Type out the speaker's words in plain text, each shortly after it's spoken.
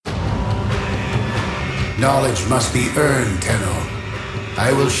Knowledge must be earned, Tenno.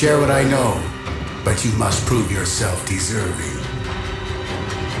 I will share what I know, but you must prove yourself deserving.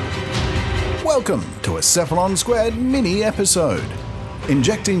 Welcome to a Cephalon Squared mini-episode,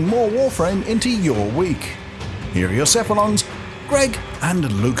 injecting more Warframe into your week. Here are your Cephalons, Greg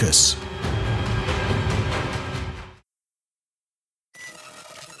and Lucas.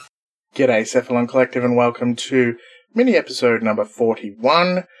 G'day Cephalon Collective and welcome to mini-episode number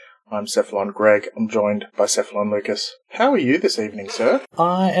 41. I'm Cephalon Greg, I'm joined by Cephalon Lucas. How are you this evening, sir?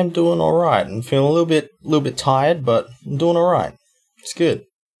 I am doing alright. I'm feeling a little bit tired, but I'm doing alright. It's good.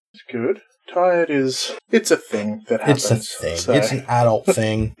 It's good. Tired it's a thing that happens. It's a thing. So. It's an adult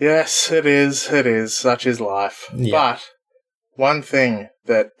thing. Yes, it is. Such is life. Yeah. But one thing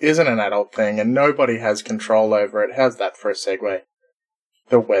that isn't an adult thing and nobody has control over it, how's that for a segue?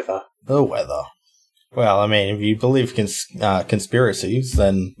 The weather. The weather. Well, I mean, if you believe conspiracies,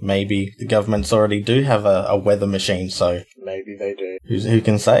 then maybe the governments already do have a weather machine, so... Maybe they do. Who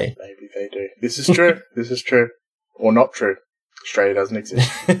can say? Maybe they do. This is true. This is true. Or not true. Australia doesn't exist.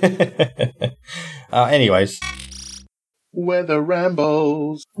 Anyways. Weather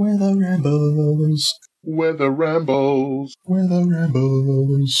rambles. Weather rambles. Weather rambles. Weather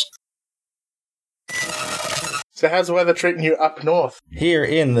rambles. So how's the weather treating you up north? Here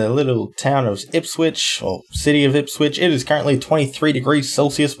in the little town of Ipswich, or city of Ipswich, it is currently 23 degrees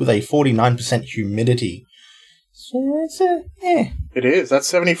Celsius with a 49% humidity. So it's It is. That's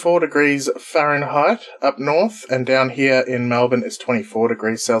 74 degrees Fahrenheit up north, and down here in Melbourne is 24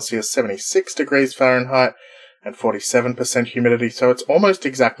 degrees Celsius, 76 degrees Fahrenheit, and 47% humidity, so it's almost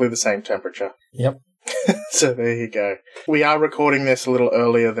exactly the same temperature. Yep. So there you go. We are recording this a little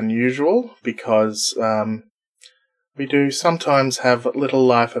earlier than usual because we do sometimes have little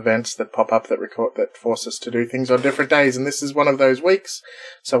life events that pop up that force us to do things on different days, and this is one of those weeks.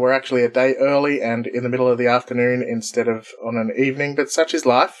 So we're actually a day early and in the middle of the afternoon instead of on an evening, but such is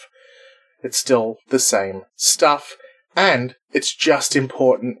life. It's still the same stuff, and it's just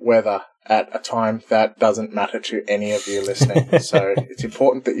important weather at a time that doesn't matter to any of you listening. So it's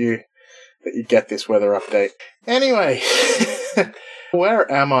important that you get this weather update. Anyway,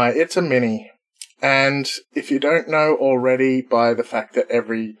 where am I? It's a mini. And if you don't know already by the fact that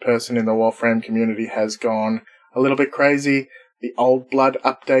every person in the Warframe community has gone a little bit crazy, the Old Blood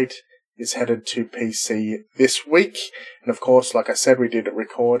update is headed to PC this week. And of course, like I said, we did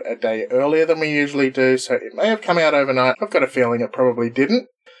record a day earlier than we usually do, so it may have come out overnight. I've got a feeling it probably didn't,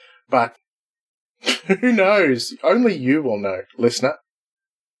 but who knows? Only you will know, listener.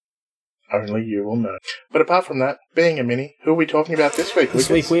 Only you will know. But apart from that, being a mini, who are we talking about this week? This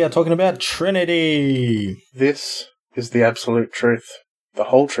week we are talking about Trinity. This is the absolute truth. The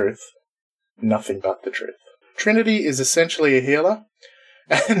whole truth. Nothing but the truth. Trinity is essentially a healer,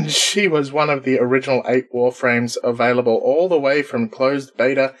 and she was one of the original 8 Warframes available all the way from closed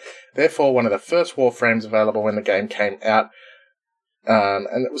beta, therefore one of the first Warframes available when the game came out.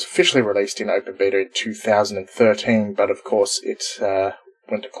 And it was officially released in open beta in 2013, but of course it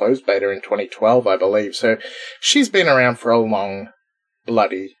went to closed beta in 2012, I believe. So she's been around for a long,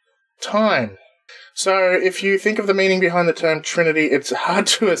 bloody time. So if you think of the meaning behind the term Trinity, it's hard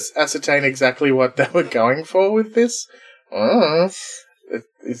to ascertain exactly what they were going for with this.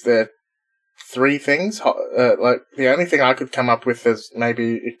 Is there 3 things? Like the only thing I could come up with is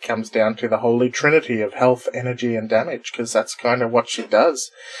maybe it comes down to the holy trinity of health, energy, and damage, because that's kind of what she does.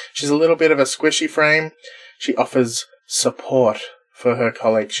 She's a little bit of a squishy frame. She offers support for her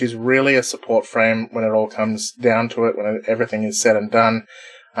colleagues. She's really a support frame when it all comes down to it, when everything is said and done.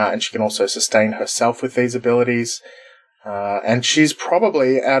 And she can also sustain herself with these abilities. And she's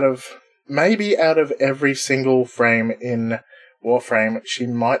probably out of every single frame in Warframe, she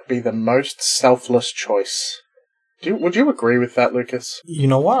might be the most selfless choice. Would you agree with that, Lucas? You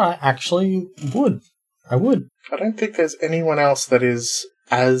know what? I actually would. I would. I don't think there's anyone else that is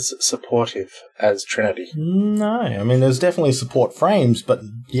as supportive as Trinity. No, I mean, there's definitely support frames, but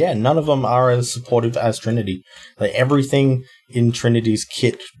yeah, none of them are as supportive as Trinity. Like, everything in Trinity's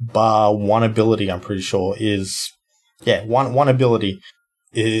kit, bar one ability, I'm pretty sure, one ability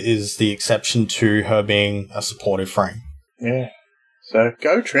is the exception to her being a supportive frame. Yeah. So,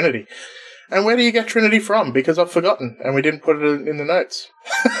 go Trinity. And where do you get Trinity from? Because I've forgotten, and we didn't put it in the notes.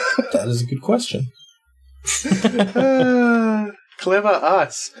 That is a good question. Clever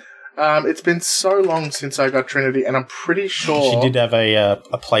us. It's been so long since I got Trinity, and I'm pretty sure... She did have a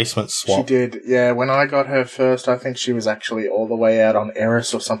placement swap. She did, yeah. When I got her first, I think she was actually all the way out on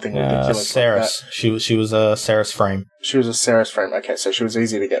Eris or something ridiculous Ceres. like that. She was a Ceres frame. She was a Ceres frame. Okay, so she was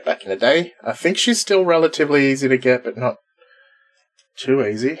easy to get back in the day. I think she's still relatively easy to get, but not too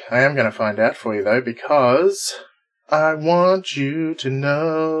easy. I am going to find out for you, though, because I want you to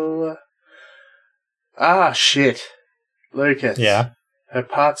know. Ah, shit. Lucas. Yeah. Her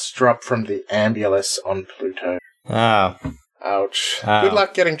parts drop from the ambulance on Pluto. Ah. Ouch. Oh. Good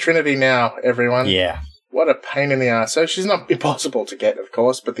luck getting Trinity now, everyone. Yeah. What a pain in the ass. So she's not impossible to get, of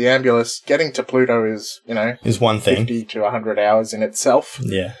course, but the ambulance, getting to Pluto is, Is one thing. 50 to 100 hours in itself.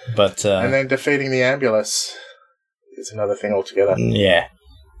 Yeah, but... And then defeating the ambulance is another thing altogether. Yeah.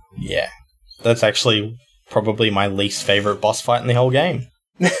 Yeah. That's actually probably my least favourite boss fight in the whole game.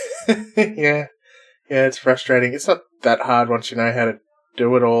 Yeah. Yeah, it's frustrating. It's not that hard once you know how to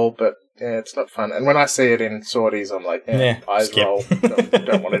do it all, but yeah, it's not fun. And when I see it in sorties, I'm like, eyes skip. roll.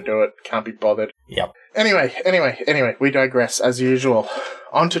 Don't want to do it. Can't be bothered. Yep. Anyway, we digress as usual.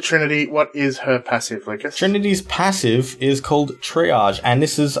 On to Trinity. What is her passive, Lucas? Trinity's passive is called Triage, and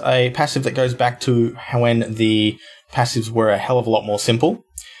this is a passive that goes back to when the passives were a hell of a lot more simple.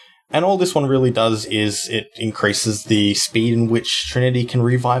 And all this one really does is it increases the speed in which Trinity can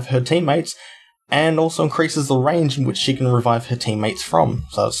revive her teammates, and also increases the range in which she can revive her teammates from.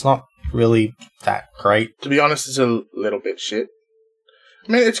 So it's not really that great. To be honest, it's a little bit shit.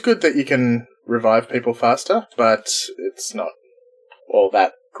 I mean, it's good that you can revive people faster, but it's not all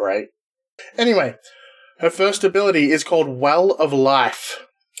that great. Anyway, her first ability is called Well of Life,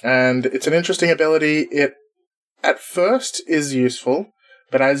 and it's an interesting ability. It, at first, is useful,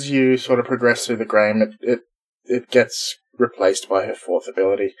 but as you sort of progress through the game, it gets replaced by her fourth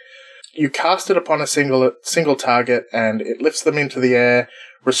ability. You cast it upon a single target, and it lifts them into the air,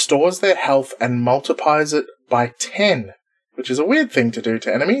 restores their health, and multiplies it by 10, which is a weird thing to do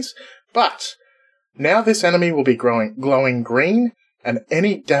to enemies. But now this enemy will be glowing green, and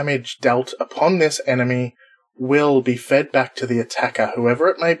any damage dealt upon this enemy will be fed back to the attacker, whoever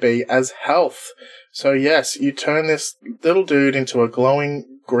it may be, as health. So yes, you turn this little dude into a glowing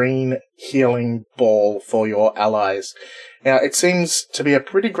green healing ball for your allies. Now, it seems to be a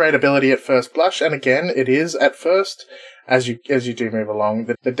pretty great ability at first blush, and again, it is at first, as you do move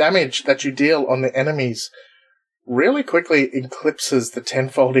along. The damage that you deal on the enemies really quickly eclipses the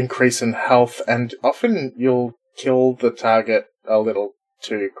tenfold increase in health, and often you'll kill the target a little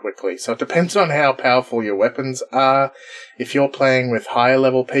too quickly. So it depends on how powerful your weapons are. If you're playing with higher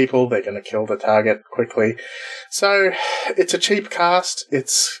level people, they're going to kill the target quickly. So it's a cheap cast.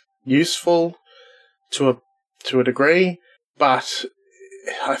 It's useful to a degree, but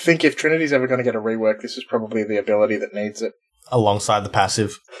I think if Trinity's ever going to get a rework, this is probably the ability that needs it. Alongside the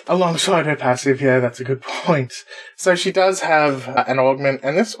passive. Alongside her passive, yeah, that's a good point. So she does have an augment,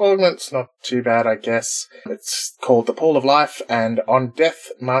 and this augment's not too bad, I guess. It's called the Pool of Life, and on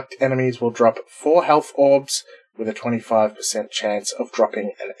death, marked enemies will drop 4 health orbs with a 25% chance of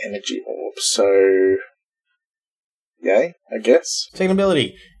dropping an energy orb. So, yay, I guess. Second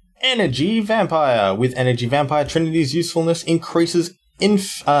ability, Energy Vampire. With Energy Vampire, Trinity's usefulness increases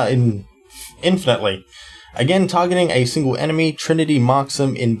infinitely. Again, targeting a single enemy, Trinity marks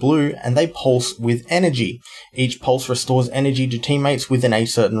them in blue, and they pulse with energy. Each pulse restores energy to teammates within a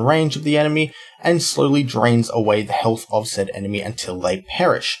certain range of the enemy, and slowly drains away the health of said enemy until they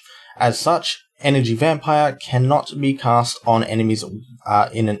perish. As such, Energy Vampire cannot be cast on enemies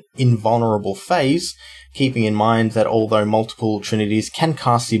in an invulnerable phase, keeping in mind that although multiple Trinities can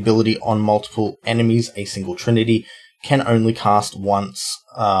cast the ability on multiple enemies, a single Trinity can only cast once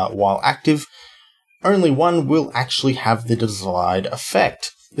while active. Only one will actually have the desired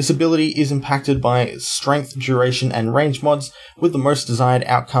effect. This ability is impacted by strength, duration, and range mods, with the most desired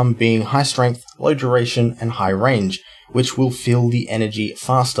outcome being high strength, low duration, and high range, which will fill the energy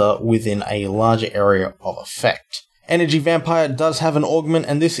faster within a larger area of effect. Energy Vampire does have an augment,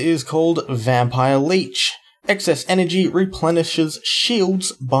 and this is called Vampire Leech. Excess energy replenishes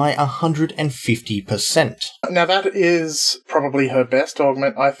shields by 150%. Now that is probably her best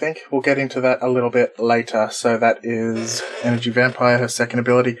augment, I think. We'll get into that a little bit later. So that is Energy Vampire, her second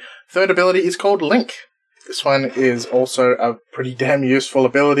ability. Third ability is called Link. This one is also a pretty damn useful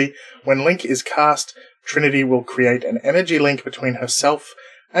ability. When Link is cast, Trinity will create an energy link between herself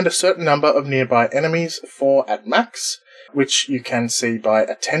and a certain number of nearby enemies, 4 at max, which you can see by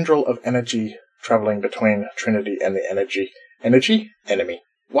a tendril of energy traveling between Trinity and the enemy.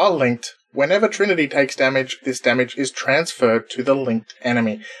 While linked, whenever Trinity takes damage, this damage is transferred to the linked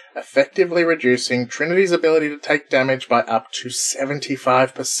enemy, effectively reducing Trinity's ability to take damage by up to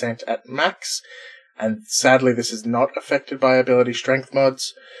 75% at max, and sadly this is not affected by ability strength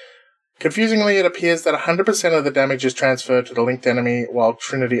mods. Confusingly, it appears that 100% of the damage is transferred to the linked enemy, while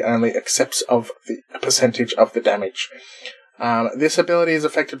Trinity only accepts of a percentage of the damage. This ability is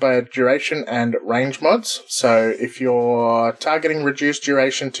affected by duration and range mods, so if you're targeting reduced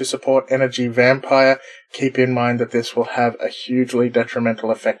duration to support Energy Vampire, keep in mind that this will have a hugely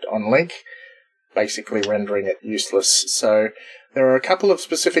detrimental effect on Link, basically rendering it useless. So there are a couple of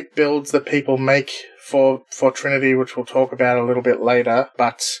specific builds that people make for Trinity, which we'll talk about a little bit later,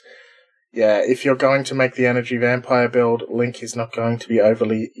 but yeah, if you're going to make the Energy Vampire build, Link is not going to be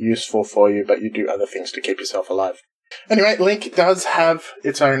overly useful for you, but you do other things to keep yourself alive. Anyway, Link does have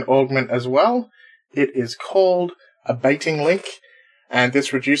its own augment as well. It is called Abating Link, and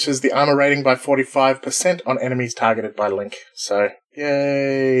this reduces the armor rating by 45% on enemies targeted by Link. So,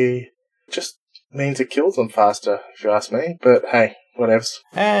 yay! Just means it kills them faster, if you ask me, but hey, whatevs.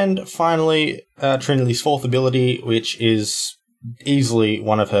 And finally, Trinity's fourth ability, which is easily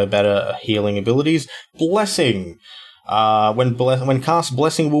one of her better healing abilities, Blessing. When cast,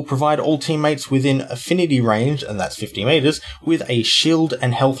 Blessing will provide all teammates within affinity range, and that's 50 meters, with a shield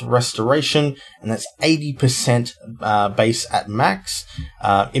and health restoration, and that's 80% base at max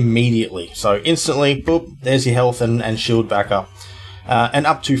immediately. So instantly, boop, there's your health and shield back up. And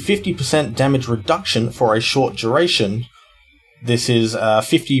up to 50% damage reduction for a short duration. This is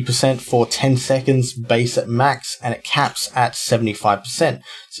 50% for 10 seconds base at max, and it caps at 75%.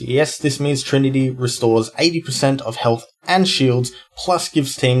 So yes, this means Trinity restores 80% of health and shields, plus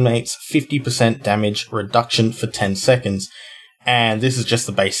gives teammates 50% damage reduction for 10 seconds. And this is just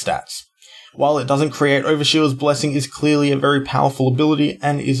the base stats. While it doesn't create overshields, Blessing is clearly a very powerful ability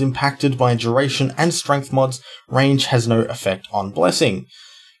and is impacted by duration and strength mods. Range has no effect on Blessing.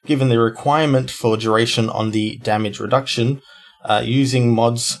 Given the requirement for duration on the damage reduction, using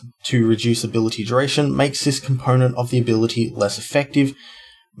mods to reduce ability duration makes this component of the ability less effective.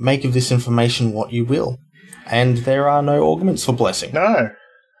 Make of this information what you will. And there are no augments for Blessing. No,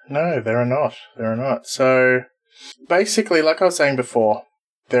 there are not. There are not. So, basically, like I was saying before,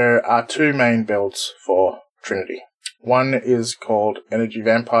 there are two main builds for Trinity. One is called Energy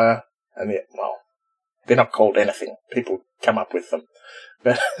Vampire, and they're not called anything. People come up with them.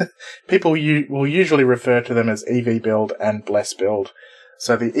 But people will usually refer to them as EV build and Bless build.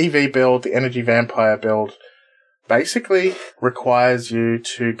 So the EV build, the Energy Vampire build, basically requires you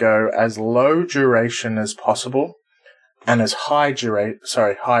to go as low duration as possible and as high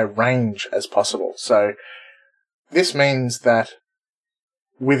range as possible. So this means that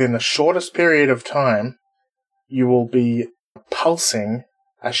within the shortest period of time, you will be pulsing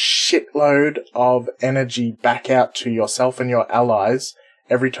a shitload of energy back out to yourself and your allies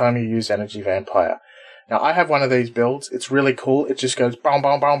every time you use Energy Vampire. Now, I have one of these builds. It's really cool. It just goes boom,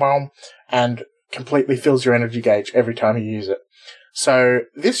 boom, boom, boom, and completely fills your energy gauge every time you use it. So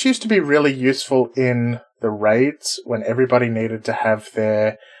this used to be really useful in the raids when everybody needed to have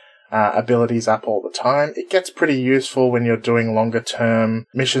their abilities up all the time. It gets pretty useful when you're doing longer term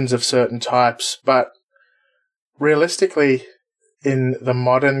missions of certain types, but realistically, in the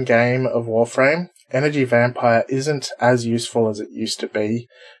modern game of Warframe, Energy Vampire isn't as useful as it used to be,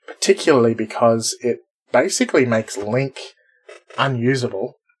 particularly because it basically makes Link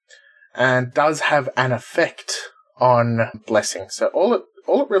unusable and does have an effect on Blessing. So all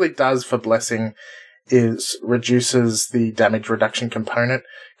it really does for Blessing is reduces the damage reduction component,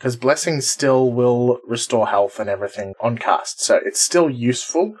 because Blessing still will restore health and everything on cast. So it's still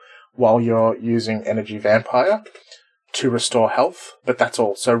useful while you're using Energy Vampire to restore health, but that's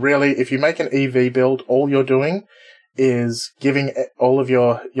all. So really, if you make an EV build, all you're doing is giving all of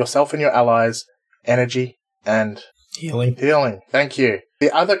yourself and your allies energy and healing. Thank you.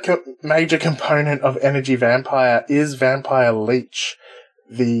 The other major component of Energy Vampire is Vampire Leech,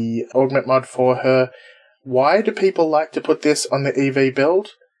 the augment mod for her. Why do people like to put this on the EV build?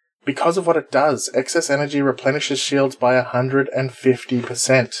 Because of what it does. Excess energy replenishes shields by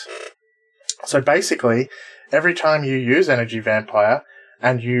 150%. So basically, every time you use Energy Vampire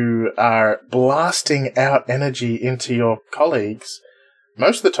and you are blasting out energy into your colleagues,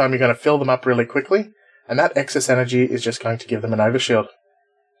 most of the time you're going to fill them up really quickly, and that excess energy is just going to give them an overshield.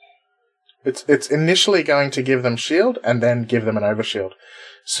 It's initially going to give them shield and then give them an overshield.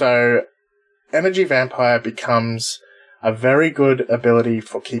 So Energy Vampire becomes a very good ability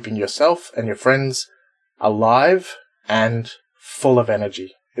for keeping yourself and your friends alive and full of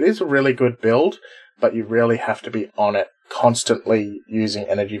energy. It is a really good build, but you really have to be on it, constantly using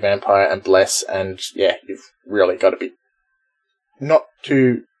Energy Vampire and Bless, and yeah, you've really got to be not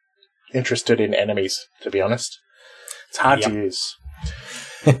too interested in enemies, to be honest. It's hard to use.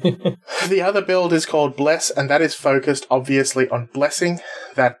 The other build is called Bless, and that is focused obviously on blessing.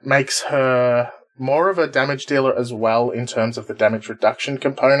 That makes her more of a damage dealer as well in terms of the damage reduction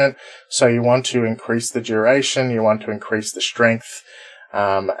component. So you want to increase the duration, you want to increase the strength,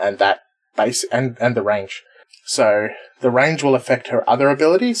 and that base and the range. So the range will affect her other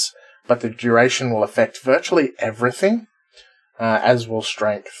abilities, but the duration will affect virtually everything, as will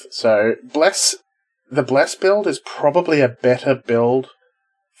strength. So the Bless build is probably a better build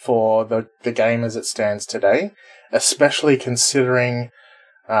for the game as it stands today, especially considering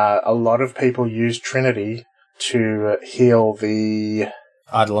a lot of people use Trinity to heal the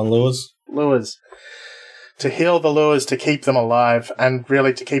Eidolon Lures. To heal the lures, to keep them alive, and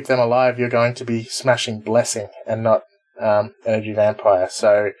really to keep them alive, you're going to be smashing Blessing and not Energy Vampire.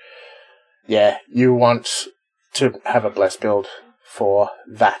 So, yeah, you want to have a Bless build for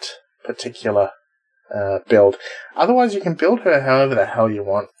that particular build. Otherwise, you can build her however the hell you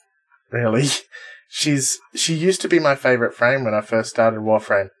want, really. She used to be my favourite frame when I first started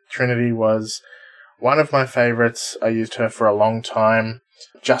Warframe. Trinity was one of my favourites. I used her for a long time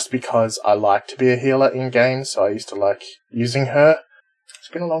just because I like to be a healer in games, so I used to like using her. It's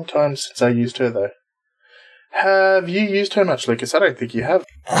been a long time since I used her, though. Have you used her much, Lucas? I don't think you have.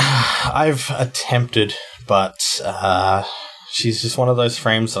 I've attempted, but she's just one of those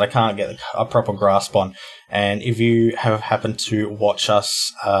frames that I can't get a proper grasp on. And if you have happened to watch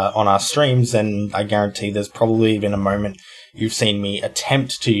us on our streams, then I guarantee there's probably been a moment you've seen me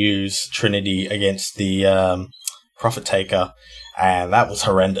attempt to use Trinity against the Prophet Taker, and that was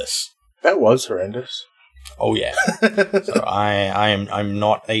horrendous. That was horrendous. Oh yeah. So I'm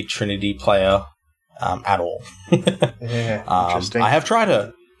not a Trinity player at all. Yeah, interesting. I have tried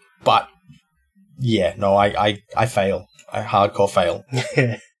her, but yeah, no, I fail. I hardcore fail.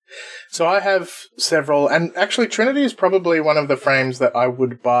 Yeah. So I have several, and actually Trinity is probably one of the frames that I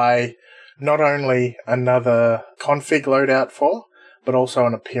would buy not only another config loadout for, but also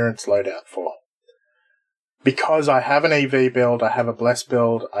an appearance loadout for. Because I have an EV build, I have a Bless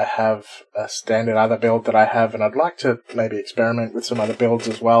build, I have a standard other build that I have, and I'd like to maybe experiment with some other builds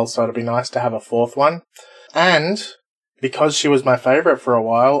as well, so it'd be nice to have a fourth one. And because she was my favourite for a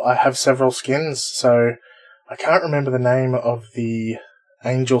while, I have several skins, so I can't remember the name of the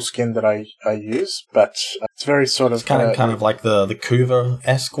angel skin that I use, but it's very sort of... It's kind of like the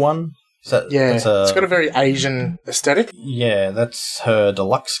Kuva-esque one. It's got a very Asian aesthetic. Yeah, that's her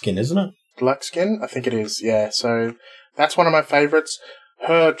deluxe skin, isn't it? Deluxe skin? I think it is, yeah. So that's one of my favourites.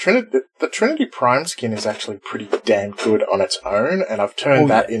 The Trinity Prime skin is actually pretty damn good on its own, and I've turned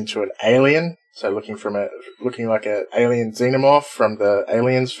that into an alien. So looking like an alien xenomorph from the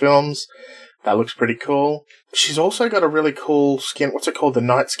Aliens films. That looks pretty cool. She's also got a really cool skin. What's it called? The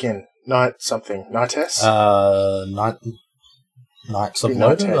night skin. Night something. Nightess? Knights of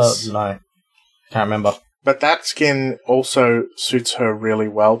Lotus? No. Can't remember. But that skin also suits her really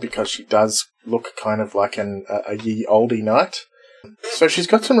well because she does look kind of like a ye olde knight. So she's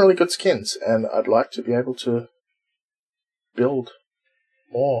got some really good skins, and I'd like to be able to build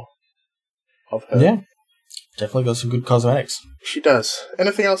more of her. Yeah. Definitely got some good cosmetics. She does.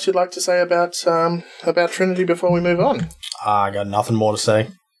 Anything else you'd like to say about Trinity before we move on? I got nothing more to say.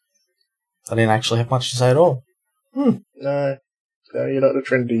 I didn't actually have much to say at all. No, you're not a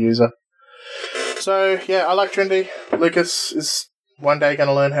Trinity user. So, yeah, I like Trinity. Lucas is one day going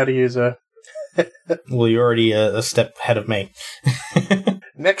to learn how to use her. Well, you're already a step ahead of me.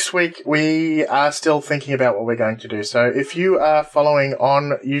 Next week, we are still thinking about what we're going to do. So if you are following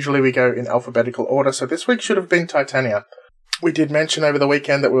on, usually we go in alphabetical order. So this week should have been Titania. We did mention over the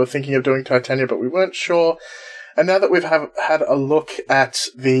weekend that we were thinking of doing Titania, but we weren't sure. And now that we've had a look at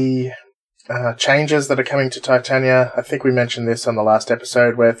the changes that are coming to Titania, I think we mentioned this on the last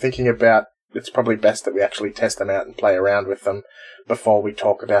episode, we're thinking about it's probably best that we actually test them out and play around with them before we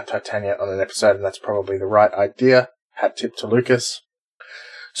talk about Titania on an episode, and that's probably the right idea. Hat tip to Lucas.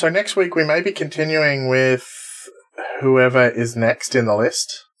 So next week we may be continuing with whoever is next in the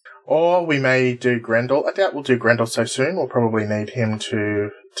list, or we may do Grendel. I doubt we'll do Grendel so soon. We'll probably need him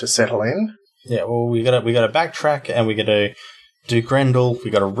to settle in. Yeah, well, we gotta backtrack, and we gotta do Grendel.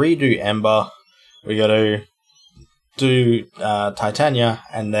 We gotta redo Ember. We gotta do Titania,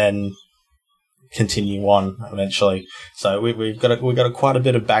 and then continue on eventually. So we've got quite a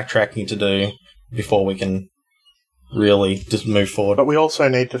bit of backtracking to do before we can really just move forward. But we also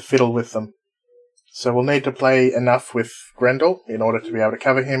need to fiddle with them. So we'll need to play enough with Grendel in order to be able to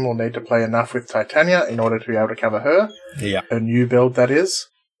cover him. We'll need to play enough with Titania in order to be able to cover her. Yeah. A new build, that is.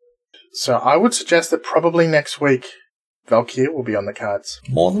 So I would suggest that probably next week, Valkyr will be on the cards.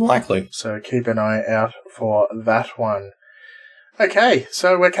 More than likely. So keep an eye out for that one. Okay,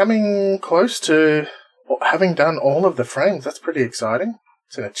 so we're coming close to having done all of the frames. That's pretty exciting.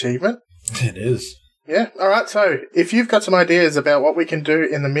 It's an achievement. It is. Yeah, alright, so if you've got some ideas about what we can do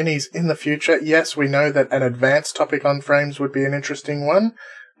in the minis in the future, yes, we know that an advanced topic on frames would be an interesting one.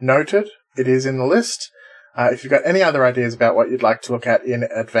 Noted, it is in the list. If you've got any other ideas about what you'd like to look at in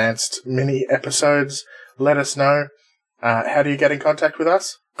advanced mini episodes, let us know. How do you get in contact with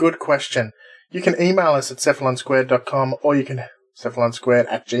us? Good question. You can email us at cephalonsquared.com, or you can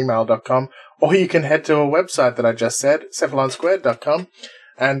cephalonsquared@gmail.com, or you can head to a website that I just said, cephalonsquared.com,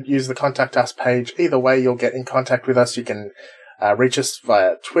 and use the Contact Us page. Either way, you'll get in contact with us. You can reach us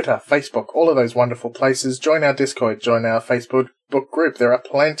via Twitter, Facebook, all of those wonderful places. Join our Discord, join our Facebook group. There are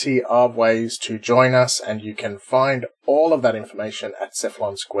plenty of ways to join us, and you can find all of that information at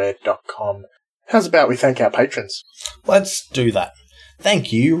cephalonsquared.com. How's about we thank our patrons? Let's do that.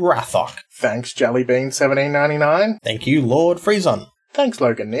 Thank you, Rathok. Thanks, Jellybean1799. Thank you, Lord Freezon. Thanks,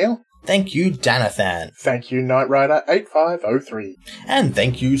 Logan Neal. Thank you, Danathan. Thank you, Knight Rider 8503. And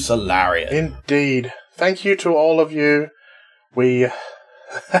thank you, Solarian. Indeed. Thank you to all of you. We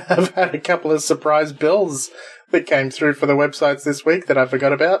have had a couple of surprise bills that came through for the websites this week that I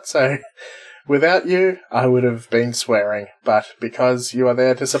forgot about, so without you, I would have been swearing. But because you are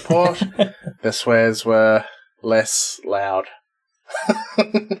there to support, the swears were less loud.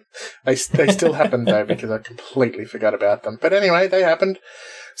 They still happened, though, because I completely forgot about them. But anyway, they happened.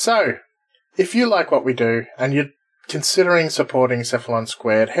 So, if you like what we do, and you're considering supporting Cephalon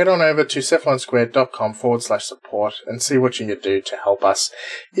Squared, head on over to cephalonsquared.com/support and see what you can do to help us.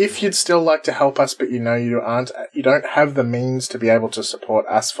 If you'd still like to help us, but you know you don't have the means to be able to support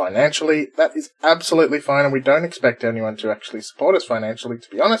us financially, that is absolutely fine, and we don't expect anyone to actually support us financially, to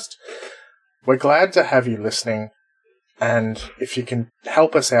be honest. We're glad to have you listening, and if you can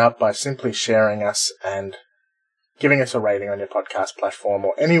help us out by simply sharing us and giving us a rating on your podcast platform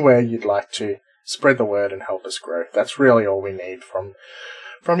or anywhere you'd like to, spread the word and help us grow. That's really all we need from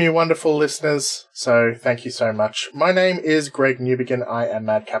you wonderful listeners. So thank you so much. My name is Greg Newbegin. I am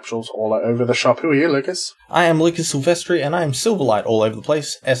Mad Capsules all over the shop. Who are you, Lucas? I am Lucas Silvestri, and I am Silverlight all over the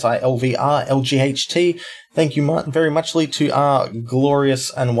place. SILVRLGHT. Thank you very muchly to our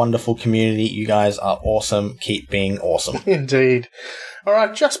glorious and wonderful community. You guys are awesome. Keep being awesome. Indeed. All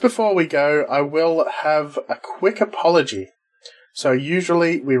right, just before we go, I will have a quick apology. So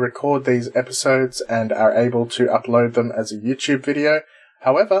usually we record these episodes and are able to upload them as a YouTube video.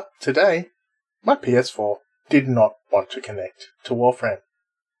 However, today, my PS4 did not want to connect to Warframe.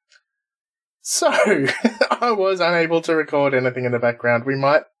 So, I was unable to record anything in the background. We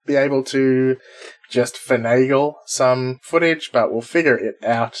might be able to just finagle some footage, but we'll figure it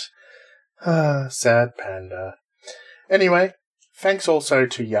out. Sad panda. Anyway, thanks also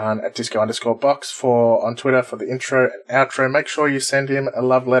to Jan at Disco_Box on Twitter for the intro and outro. Make sure you send him a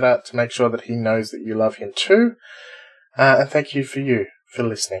love letter to make sure that he knows that you love him too. And thank you for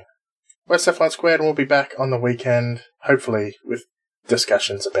listening. We're Cephalon Squared, and we'll be back on the weekend, hopefully with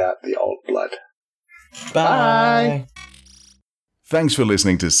discussions about the old blood. Bye. Thanks for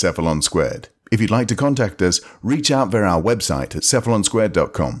listening to Cephalon Squared. If you'd like to contact us, reach out via our website at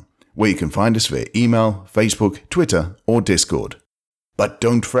cephalonsquared.com, where you can find us via email, Facebook, Twitter, or Discord. But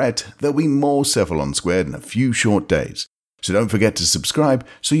don't fret, there'll be more Cephalon Squared in a few short days, so don't forget to subscribe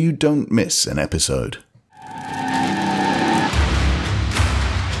so you don't miss an episode.